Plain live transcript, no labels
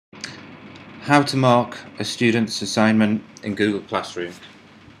How to mark a student's assignment in Google Classroom.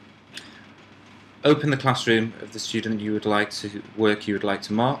 Open the classroom of the student you would like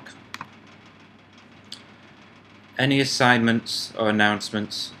to mark. Any assignments or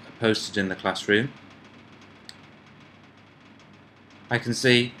announcements are posted in the classroom. I can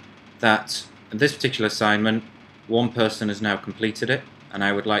see that in this particular assignment one person has now completed it, and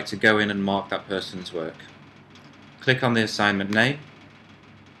I would like to go in and mark that person's work. Click on the assignment name.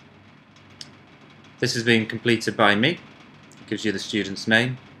 This is being completed by me. It gives you the student's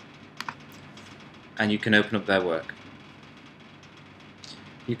name, and you can open up their work.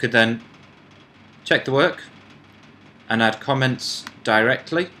 You could then check the work and add comments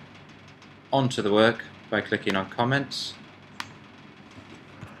directly onto the work by clicking on comments.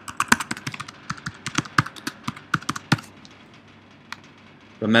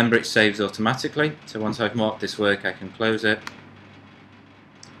 Remember, it saves automatically, so once I've marked this work I can close it.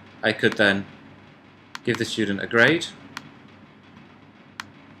 I could then give the student a grade.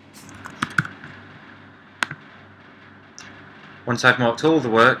 Once I've marked all the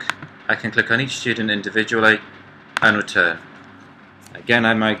work, I can click on each student individually and return. Again,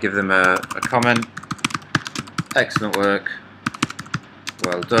 I might give them a comment. Excellent work,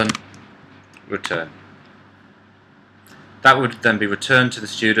 well done, return. That would then be returned to the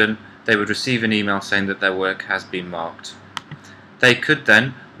student. They would receive an email saying that their work has been marked. They could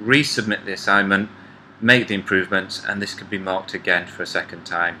then resubmit the assignment, make the improvements, and this could be marked again for a second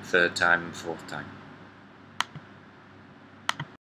time, third time and fourth time.